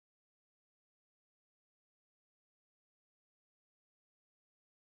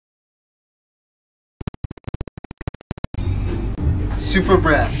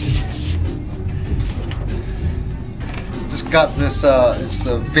Superbrand. Just got this, it's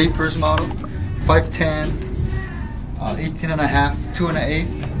the Vapors model, 510, 18 and a half, 2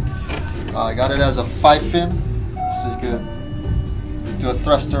 1/8. I got it as a 5-fin, so you could do a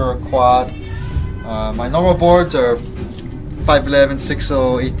thruster or a quad. My normal boards are 511, 60,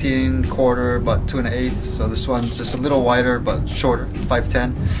 18, quarter, but 2 1/8. So this one's just a little wider but shorter,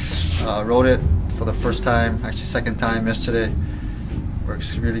 510. Rode it for the first time, actually second time yesterday.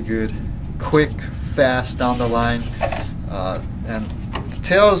 Works really good, quick, fast down the line, and the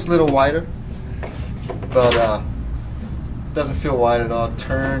tail is a little wider, but doesn't feel wide at all. It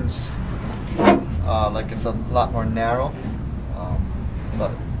turns like it's a lot more narrow,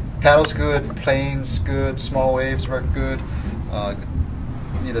 but paddle's good, plane's good, small waves work good.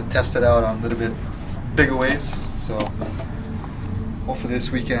 Need to test it out on a little bit bigger waves, so hopefully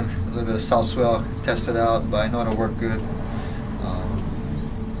this weekend a little bit of south swell, test it out, but I know it'll work good.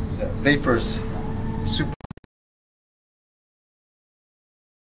 Vapors, super.